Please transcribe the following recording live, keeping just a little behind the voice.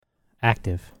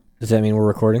Active. Does that mean we're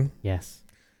recording? Yes.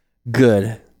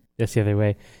 Good. Just the other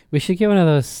way. We should get one of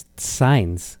those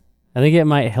signs. I think it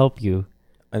might help you.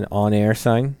 An on-air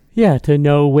sign? Yeah, to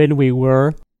know when we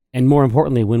were, and more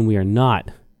importantly, when we are not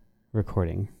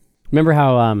recording. Remember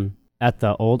how at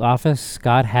the old office,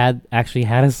 Scott actually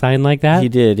had a sign like that? He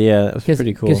did, yeah. That was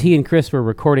pretty cool. Because he and Chris were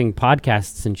recording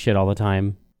podcasts and shit all the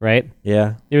time, right?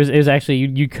 Yeah. It was actually,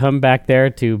 you come back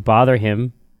there to bother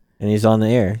him. And he's on the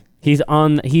air. He's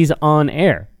on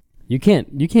air. You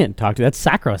can't talk to, that's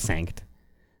sacrosanct.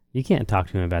 You can't talk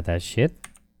to him about that shit.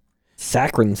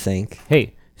 Sacrosanct.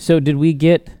 Hey, so do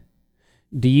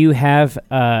you have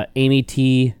Amy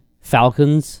T.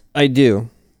 Falcons? I do.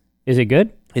 Is it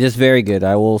good? It is very good.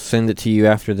 I will send it to you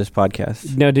after this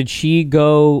podcast. Now,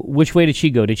 which way did she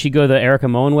go? Did she go the Erica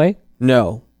Moen way?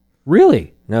 No.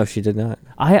 Really? No, she did not.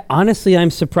 I'm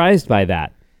surprised by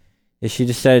that. Yeah, she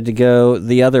decided to go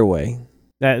the other way.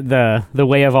 The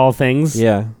way of all things?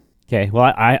 Yeah. Okay,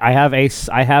 well, I have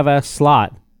a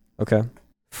slot Okay.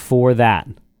 for that.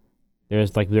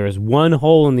 There's one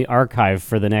hole in the archive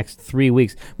for the next 3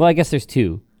 weeks. Well, I guess there's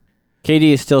 2.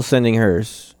 Katie is still sending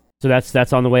hers. So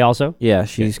that's on the way also? Yeah,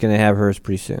 she's going to have hers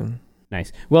pretty soon.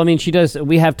 Nice. Well, I mean,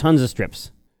 we have tons of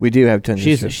strips. We do have tons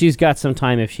of strips. She's got some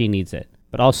time if she needs it.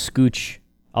 But I'll scooch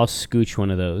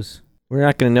one of those. We're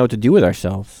not going to know what to do with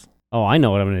ourselves. Oh, I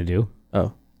know what I'm going to do.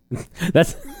 Oh.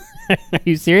 That's... Are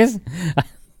you serious?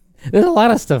 There's a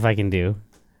lot of stuff I can do.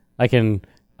 I can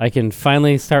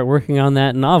finally start working on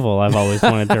that novel I've always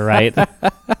wanted to write.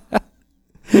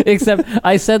 Except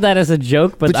I said that as a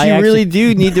joke, but you really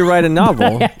do need to write a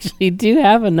novel. I actually do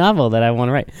have a novel that I want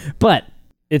to write. But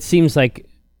it seems like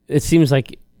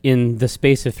in the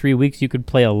space of 3 weeks you could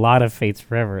play a lot of Fates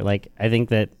Forever. Like, I think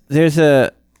that there's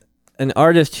an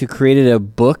artist who created a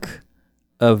book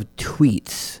of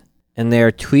tweets, and they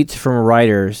are tweets from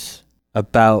writers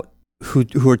about who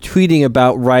are tweeting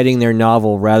about writing their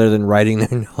novel rather than writing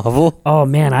their novel. Oh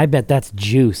man, I bet that's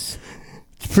juice.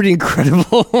 It's pretty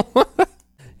incredible.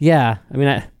 Yeah, I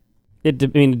mean, it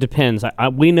depends. I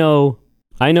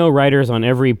know writers on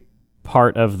every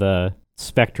part of the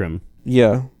spectrum.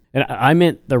 Yeah, and I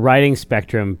meant the writing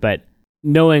spectrum, but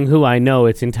knowing who I know,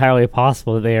 it's entirely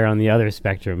possible that they are on the other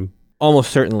spectrum.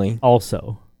 Almost certainly.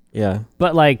 Also. Yeah.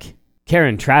 But like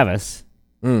Karen Travis.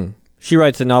 She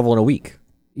writes a novel in a week.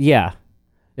 Yeah.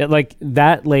 Like,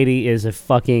 that lady is a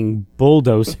fucking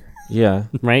bulldozer. Yeah.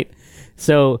 Right?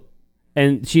 So,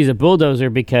 and she's a bulldozer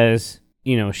because,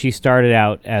 she started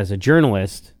out as a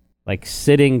journalist, like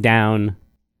sitting down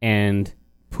and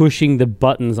pushing the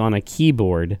buttons on a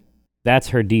keyboard. That's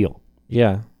her deal.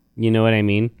 Yeah. You know what I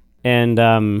mean? And,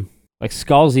 like,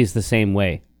 Scalzi's the same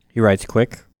way. He writes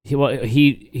quick. He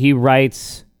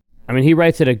writes, he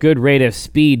writes at a good rate of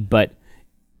speed, but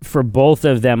for both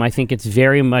of them, I think it's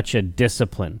very much a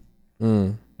discipline.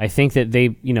 I think that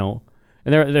they,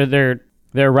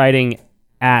 they're writing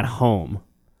at home.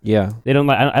 Yeah. They don't.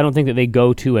 I don't think that they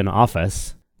go to an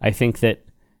office. I think that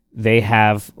they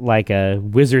have like a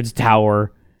Wizard's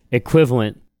Tower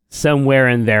equivalent somewhere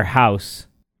in their house,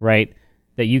 right?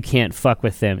 That you can't fuck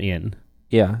with them in.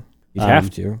 Yeah. You have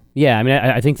to.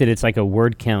 Yeah, I think that it's like a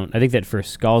word count. I think that for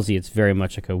Scalzi, it's very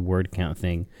much like a word count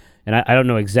thing. And I don't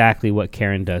know exactly what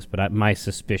Karen does, but my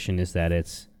suspicion is that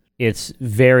it's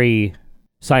very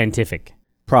scientific.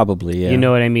 Probably, yeah. You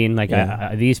know what I mean? Like,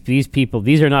 yeah. These people,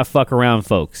 these are not fuck around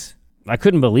folks. I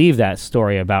couldn't believe that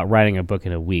story about writing a book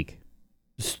in a week.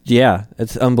 Yeah,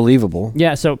 it's unbelievable.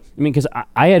 Yeah, so, because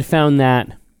I had found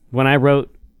that when I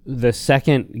wrote the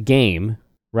second game,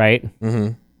 right?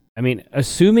 Mm-hmm.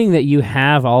 Assuming that you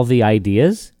have all the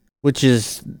ideas.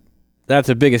 That's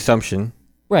a big assumption.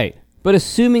 Right. But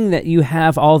assuming that you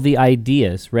have all the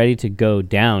ideas ready to go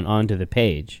down onto the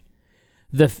page,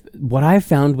 what I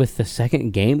found with the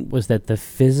second game was that the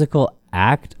physical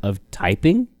act of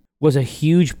typing was a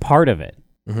huge part of it.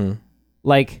 Mm-hmm.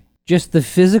 Like, just the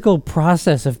physical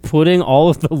process of putting all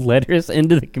of the letters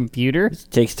into the computer. It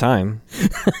takes time.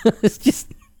 It's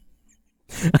just...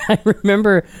 I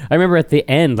remember at the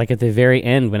end, like at the very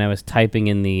end when I was typing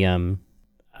in the...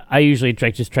 I usually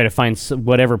try to find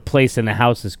whatever place in the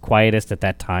house is quietest at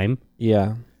that time.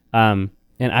 Yeah. And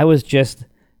I was just...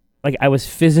 like, I was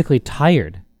physically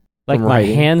tired. Like, my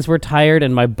hands were tired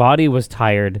and my body was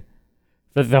tired.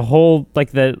 But the whole,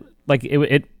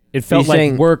 it felt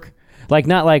like work. Like,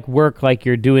 not like work like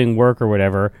you're doing work or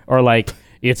whatever. Or like,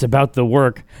 it's about the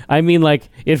work. I mean, like,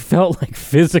 it felt like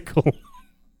physical.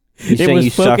 You saying you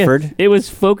suffered? It was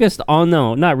focused on,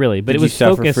 no, not really. But Did it was you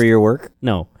suffer focused, for your work?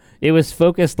 No. It was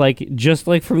focused, like, just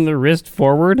like from the wrist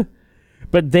forward.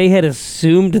 But they had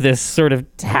assumed this sort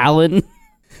of talon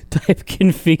type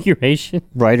configuration.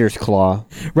 Writer's claw.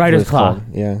 Writer's claw.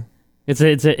 Yeah. It's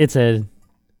a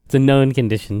known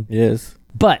condition. It is.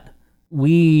 But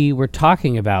we were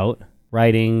talking about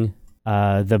writing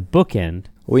the bookend.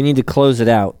 We need to close it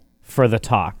out. For the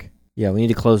talk. Yeah, we need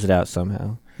to close it out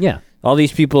somehow. Yeah. All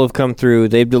these people have come through.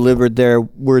 They've delivered their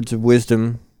words of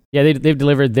wisdom. Yeah, they've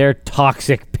delivered their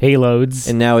toxic payloads.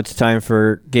 And now it's time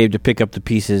for Gabe to pick up the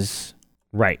pieces.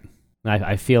 Right.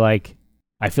 I feel like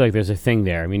there's a thing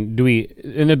there. I mean,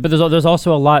 but there's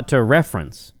also a lot to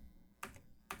reference.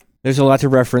 There's a lot to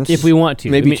reference. If we want to.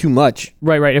 Maybe too much.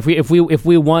 Right. If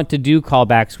we want to do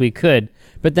callbacks, we could.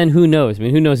 But then who knows? I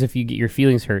mean, who knows if you get your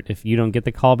feelings hurt if you don't get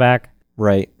the callback?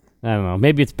 Right. I don't know.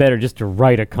 Maybe it's better just to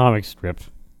write a comic strip.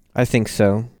 I think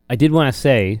so. I did want to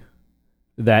say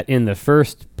that in the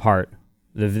first part,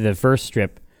 the first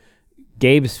strip,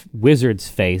 Gabe's wizard's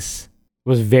face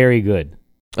was very good.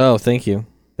 Oh, thank you.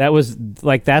 That's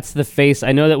the face.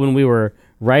 I know that when we were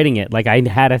writing it, like I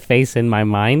had a face in my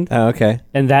mind. Oh, okay.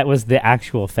 And that was the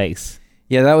actual face.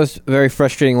 Yeah, that was a very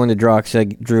frustrating one to draw because I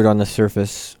drew it on the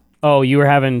surface. Oh, you were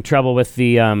having trouble with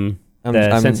the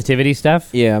sensitivity stuff?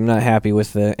 Yeah, I'm not happy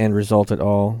with the end result at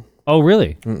all. Oh,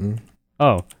 really? Mm-mm.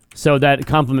 Oh, so that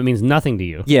compliment means nothing to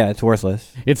you? Yeah, it's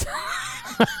worthless. It's...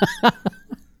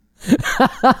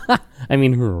 I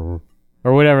mean,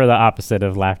 or whatever the opposite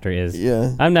of laughter is.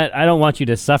 Yeah. I don't want you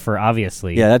to suffer,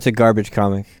 obviously. Yeah, that's a garbage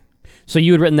comic. So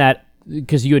you had written that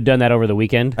because you had done that over the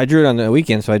weekend? I drew it on the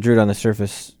weekend, so I drew it on the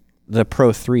surface, the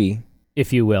Pro 3.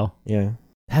 If you will. Yeah.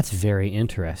 That's very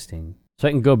interesting. So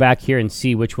I can go back here and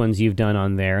see which ones you've done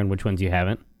on there and which ones you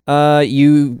haven't.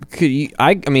 You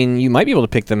might be able to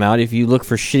pick them out if you look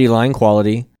for shitty line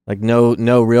quality, like no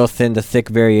real thin to thick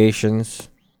variations,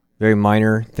 very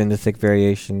minor thin to thick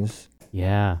variations.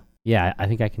 Yeah, I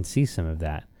think I can see some of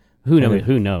that. Who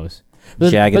knows?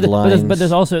 Jagged lines. But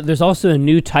there's also a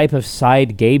new type of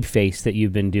side Gabe face that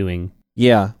you've been doing.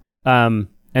 Yeah. And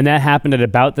that happened at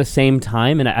about the same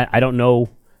time, and I don't know.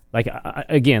 I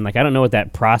don't know what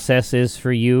that process is for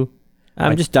you.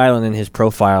 I'm just dialing in his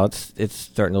profile. It's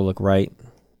starting to look right.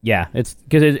 Yeah, it's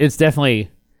because it's definitely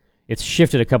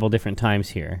shifted a couple different times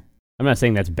here. I'm not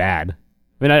saying that's bad.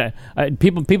 I mean,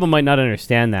 people might not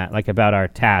understand that, like about our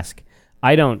task.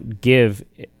 I don't give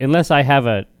unless I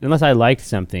liked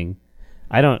something.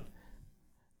 I don't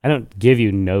give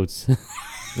you notes.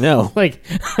 No, like.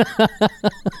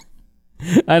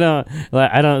 I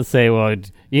don't say, well,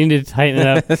 you need to tighten it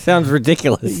up. That sounds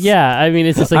ridiculous. Yeah, I mean,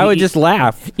 it's just like... I would just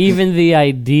laugh. Even the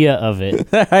idea of it.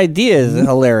 The idea is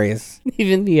hilarious.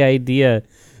 Even the idea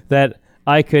that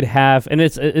I could have... And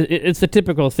it's the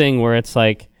typical thing where it's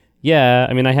like, yeah,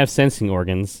 I mean, I have sensing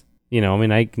organs. You know, I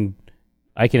mean, I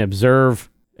can observe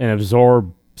and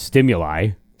absorb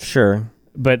stimuli. Sure.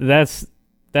 But that's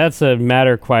a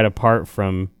matter quite apart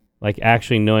from, like,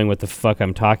 actually knowing what the fuck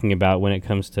I'm talking about when it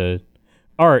comes to...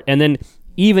 art. And then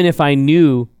even if I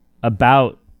knew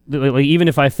about, like, even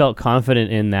if I felt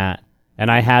confident in that and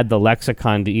I had the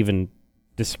lexicon to even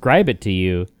describe it to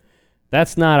you,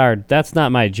 that's not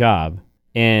my job.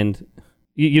 And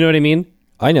you know what I mean?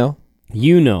 I know.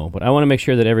 You know, but I want to make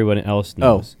sure that everyone else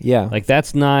knows. Oh, yeah. Like that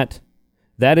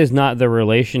is not the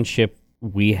relationship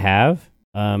we have.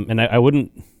 And I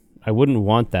wouldn't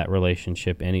want that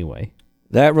relationship anyway.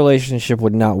 That relationship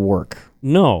would not work.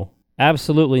 No.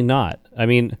 Absolutely not. I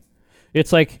mean,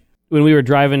 it's like when we were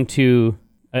driving to,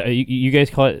 you guys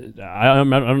call it, I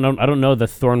don't know the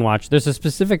Thornwatch. There's a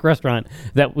specific restaurant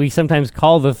that we sometimes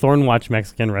call the Thornwatch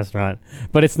Mexican restaurant,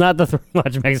 but it's not the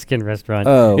Thornwatch Mexican restaurant.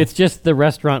 Oh. It's just the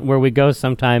restaurant where we go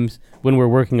sometimes when we're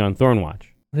working on Thornwatch.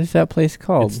 What is that place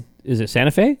called? Is it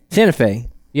Santa Fe? Santa Fe.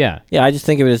 Yeah. Yeah, I just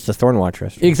think of it as the Thornwatch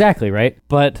restaurant. Exactly, right?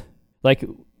 But, like,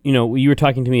 you know, you were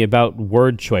talking to me about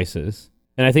word choices.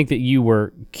 And I think that you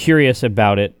were curious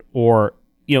about it or,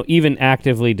 you know, even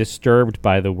actively disturbed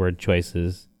by the word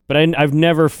choices. But I've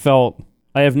never felt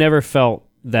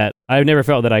that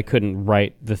I couldn't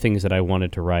write the things that I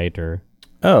wanted to write or...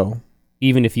 Oh.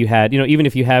 Even if you have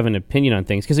an opinion on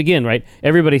things. Because again, right,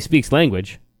 everybody speaks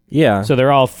language. Yeah. So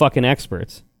they're all fucking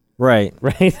experts. Right.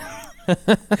 Right?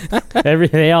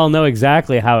 They all know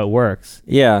exactly how it works.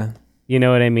 Yeah. You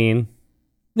know what I mean?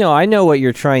 No, I know what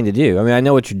you're trying to do. I mean, I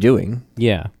know what you're doing.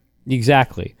 Yeah,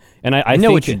 exactly. And I know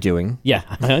think what you're doing. Yeah,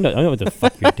 I know what the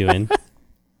fuck you're doing,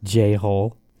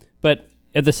 J-hole. But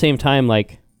at the same time,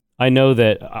 like, I know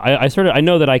that I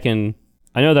know that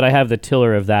I have the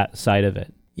tiller of that side of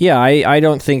it. Yeah, I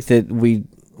don't think that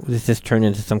this turned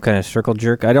into some kind of circle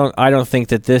jerk. I don't think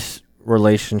that this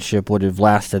relationship would have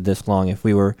lasted this long if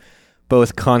we were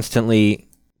both constantly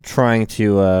trying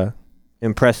to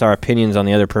impress our opinions on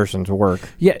the other person's work.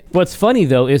 Yeah, what's funny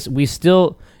though is we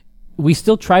still, we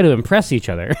still try to impress each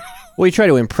other. We try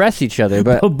to impress each other,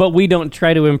 but but we don't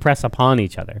try to impress upon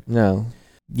each other. no,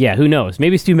 Yeah, who knows?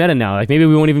 Maybe it's too meta now. Like, maybe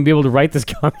we won't even be able to write this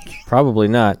comic. probably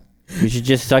not. We should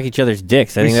just suck each other's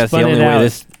dicks. I We think that's the spun only it way out.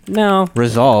 this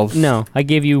resolves. No. I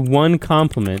gave you one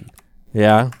compliment.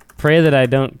 Yeah. Pray that I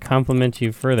don't compliment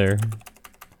you further.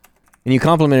 And you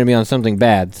complimented me on something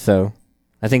bad, so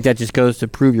I think that just goes to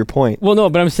prove your point. Well, no,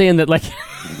 but I'm saying that, like...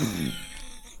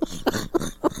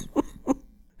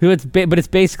 but it's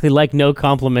basically like no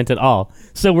compliment at all.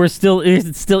 So it's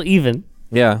still even.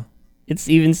 Yeah. It's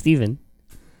even Steven.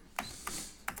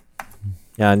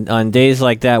 Yeah, on days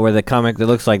like that where the comic that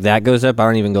looks like that goes up, I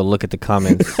don't even go look at the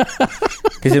comments.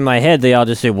 Because in my head, they all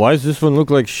just say, why does this one look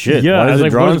like shit? Yeah, why is it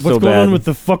like, drawn what's so going bad? on with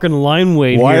the fucking line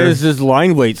weight Why here? is this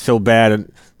line weight so bad?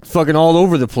 And fucking all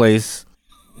over the place.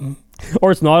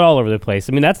 Or it's not all over the place.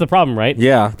 I mean, that's the problem, right?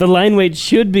 Yeah. The line weight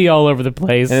should be all over the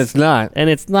place. And it's not. And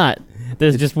it's not.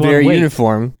 There's just one Very weight.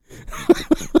 uniform.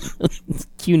 It's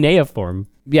cuneiform.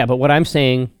 Yeah, but what I'm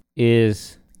saying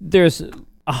is there's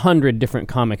 100 different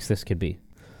comics this could be.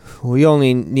 We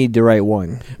only need to write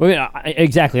one.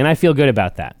 Exactly, and I feel good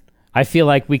about that. I feel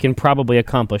like we can probably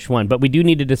accomplish one, but we do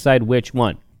need to decide which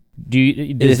one.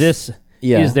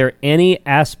 Is there any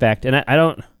aspect,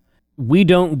 and we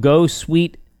don't go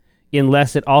sweet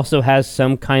unless it also has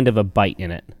some kind of a bite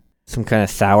in it. Some kind of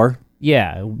sour?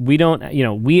 Yeah, we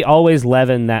don't, we always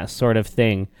leaven that sort of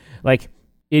thing. Like,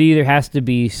 it either has to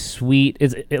be sweet,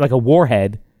 like a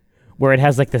warhead, where it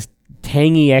has like this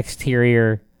tangy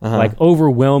exterior, like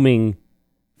overwhelming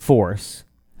force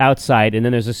outside, and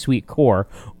then there's a sweet core,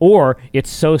 or it's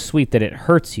so sweet that it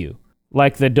hurts you,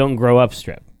 like the Don't Grow Up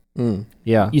strip.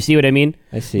 Yeah. You see what I mean?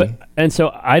 I see. And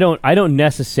so I don't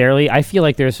necessarily, I feel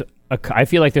like there's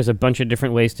a bunch of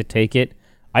different ways to take it.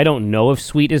 I don't know if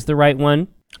sweet is the right one.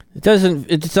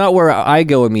 It's not where I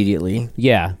go immediately.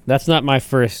 Yeah, that is not my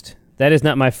first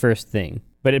thing.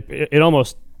 But it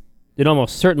almost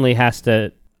certainly has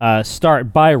to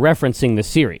start by referencing the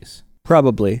series.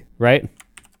 Probably. Right?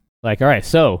 Like, all right,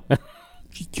 so...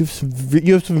 you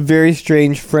have some very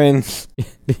strange friends.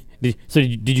 Did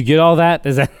you get all that?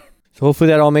 Is that... So hopefully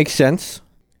that all makes sense.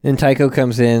 Then Tycho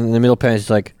comes in the middle panel is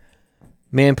like,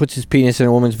 man puts his penis in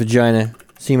a woman's vagina,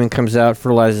 semen comes out,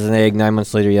 fertilizes an egg, 9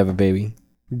 months later you have a baby.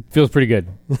 Feels pretty good.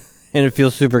 And it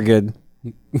feels super good.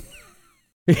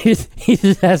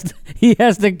 he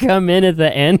has to come in at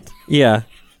the end. Yeah.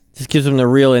 Just gives him the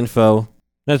real info.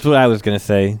 That's what I was going to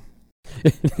say.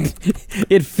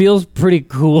 It feels pretty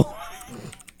cool.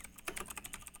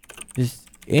 Is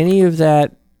any of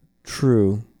that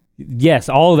true? Yes,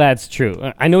 all that's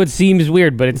true. I know it seems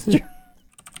weird, but it's true.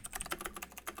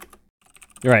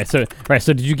 All right, so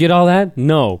did you get all that?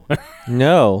 No.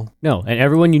 No. No, and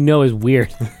everyone you know is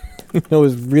weird. That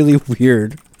was really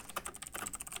weird.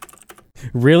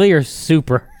 Really or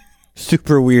super?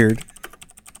 Super weird.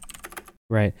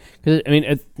 Right. Because, I mean,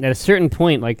 at a certain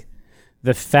point, like,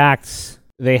 the facts,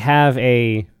 the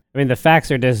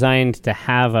facts are designed to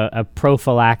have a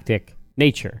prophylactic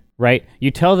nature, right? You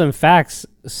tell them facts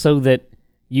so that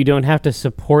you don't have to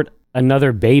support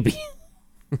another baby.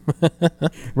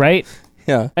 Right?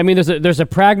 Yeah. I mean, there's a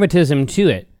pragmatism to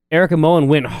it. Erica Mullen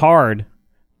went hard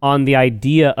on the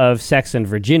idea of sex and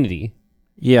virginity.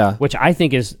 Yeah. Which I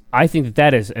think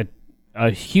that is a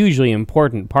hugely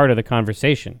important part of the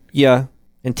conversation. Yeah.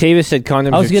 And Tavis said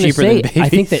condoms are cheaper than babies.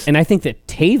 I think that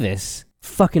Tavis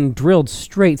fucking drilled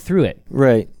straight through it.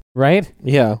 Right. Right?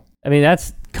 Yeah. I mean,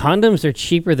 condoms are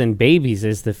cheaper than babies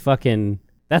is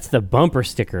that's the bumper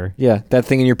sticker. Yeah, that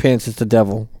thing in your pants is the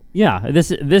devil. Yeah,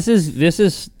 this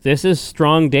is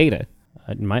strong data.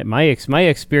 My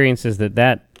experience is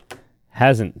that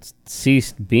hasn't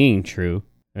ceased being true.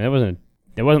 I mean,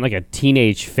 it wasn't like a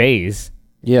teenage phase.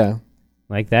 Yeah.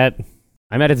 Like that,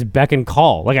 I'm at its beck and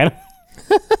call. Like I don't...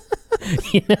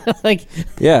 like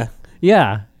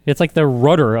yeah, it's like the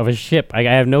rudder of a ship. I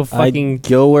have no fucking... I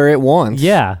go where it wants.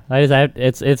 Yeah,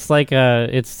 it's like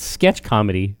it's sketch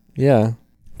comedy. Yeah,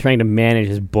 trying to manage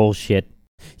his bullshit.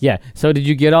 Yeah. So did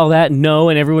you get all that? No,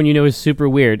 and everyone you know is super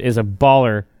weird. Is a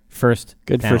baller first.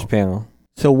 Good panel. First panel.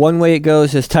 So one way it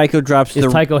goes is Tycho drops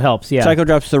Tycho helps. Yeah. Tycho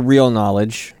drops the real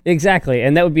knowledge. Exactly,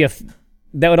 and that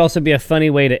would also be a funny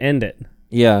way to end it.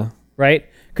 Yeah. Right?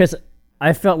 Because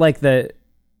I felt like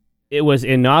it was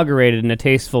inaugurated in a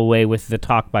tasteful way with the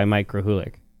talk by Mike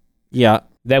Krahulik. Yeah.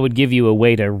 That would give you a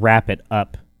way to wrap it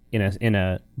up in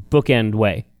a bookend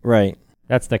way. Right.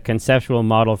 That's the conceptual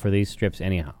model for these strips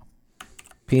anyhow.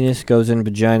 Penis goes in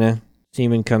vagina,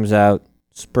 semen comes out,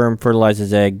 sperm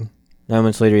fertilizes egg, 9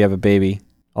 months later you have a baby.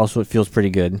 Also, it feels pretty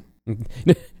good.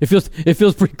 It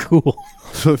feels pretty cool.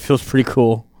 So it feels pretty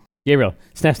cool. Gabriel,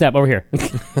 snap, over here. You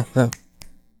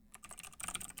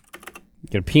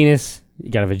got a penis. You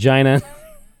got a vagina.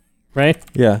 Right?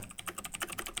 Yeah.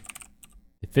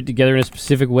 They fit together in a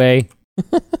specific way.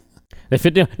 They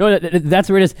fit. No, that's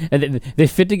where it is. They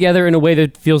fit together in a way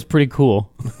that feels pretty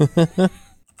cool.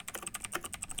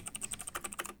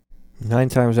 9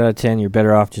 times out of 10, you're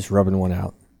better off just rubbing one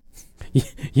out.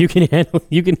 You can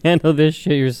handle this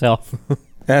shit yourself.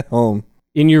 At home.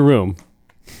 In your room.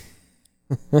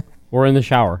 Or in the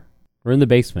shower. Or in the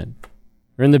basement.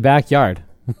 Or in the backyard.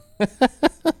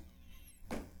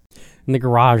 In the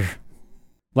garage.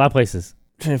 A lot of places.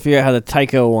 Trying to figure out how the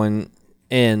Tycho one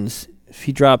ends. If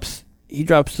he drops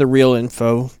the real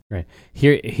info. Right.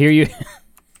 Here you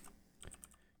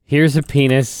here's a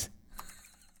penis.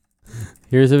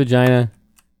 Here's a vagina.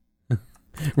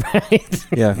 Right?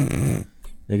 Yeah.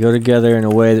 They go together in a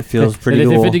way that feels pretty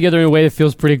cool. They fit together in a way that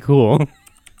feels pretty cool.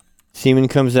 Semen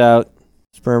comes out.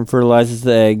 Sperm fertilizes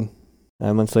the egg.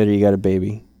 9 months later, you got a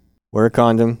baby. Wear a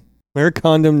condom. Wear a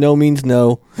condom. No means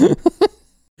no.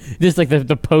 Just like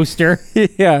the poster.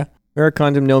 Yeah. Wear a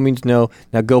condom. No means no.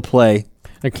 Now go play.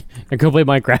 Now go play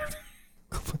Minecraft.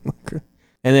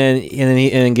 And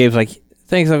then Gabe's like,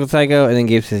 thanks, Uncle Psycho. And then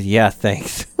Gabe says, yeah,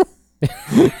 thanks.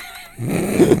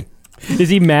 Is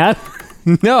he mad?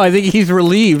 No, I think he's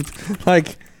relieved.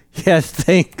 Like, yes,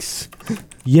 thanks.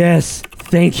 Yes,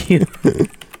 thank you.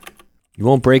 You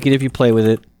won't break it if you play with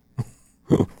it.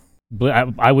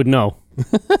 But I would know.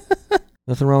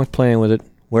 Nothing wrong with playing with it.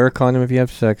 Wear a condom if you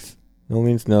have sex. No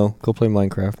means no. Go play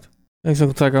Minecraft. Thanks,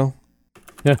 Uncle Psycho.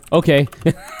 Yeah, okay.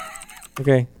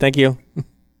 Okay, thank you.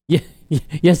 Yeah,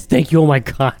 yes, thank you. Oh my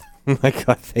god. Oh my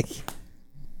god, thank you.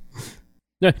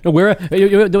 No, wear a, you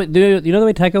know the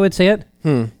way Tycho would say it?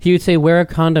 He would say, wear a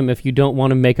condom if you don't want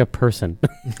to make a person.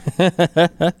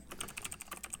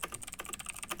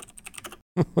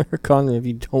 Wear a condom if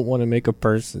you don't want to make a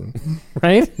person.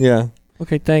 Right? Yeah.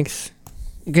 Okay, thanks.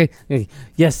 Okay.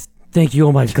 Yes, thank you.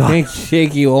 Oh my god.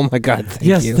 Thank you. Oh my god, thank you.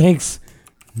 Yes, thanks.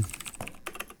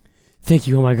 Thank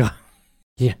you. Oh my god.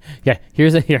 Yeah.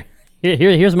 Here's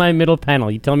my middle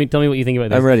panel. You tell me what you think about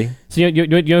this. I'm ready. So you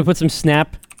want to put some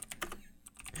snap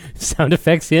sound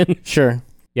effects in? Sure.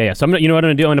 Yeah. So you know what I'm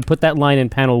gonna do? I'm gonna put that line in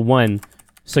panel 1,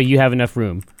 so you have enough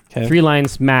room. Okay. 3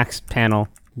 lines max panel.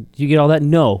 Do you get all that?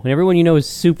 No. And everyone you know is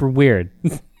super weird.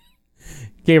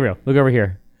 Gabriel, look over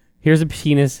here. Here's a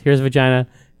penis. Here's a vagina.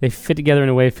 They fit together in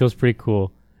a way that feels pretty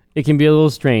cool. It can be a little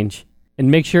strange. And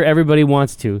make sure everybody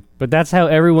wants to. But that's how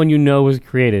everyone you know was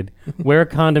created. Wear a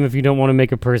condom if you don't want to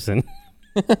make a person.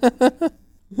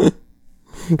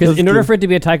 Because in order for it to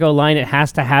be a Tycho line, it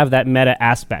has to have that meta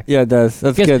aspect. Yeah, it does.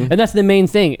 That's good. And that's the main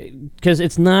thing. Because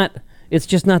it's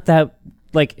just not that,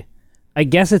 like, I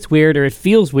guess it's weird or it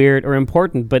feels weird or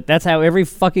important, but that's how every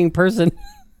fucking person...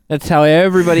 That's how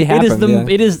everybody happens.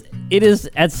 It is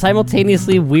as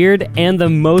simultaneously weird and the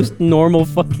most normal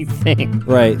fucking thing.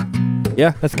 Right.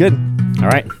 Yeah, that's good. All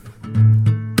right.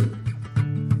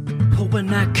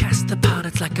 When I cast the pot,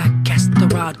 it's like I cast the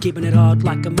rod, keeping it hard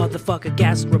like a motherfucker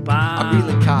gas robot. I'm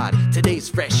reeling cod, today's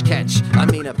fresh catch. I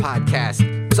mean a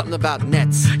podcast, something about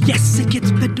nets. Yes, it gets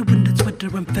better when it's winter.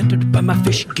 I'm fettered by my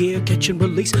fish gear, catch and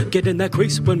release, get in that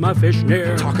crease when my fish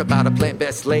near. Talk about a plant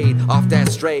best laid off that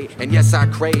stray, and yes, I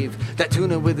crave that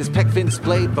tuna with his peck fin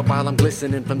splayed. But while I'm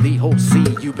glistening from the whole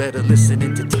sea, you better listen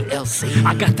into TLC.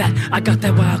 I got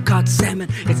that wild caught salmon.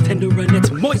 It's tender and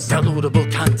it's moist. Downloadable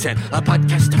content, a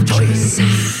podcast of choice.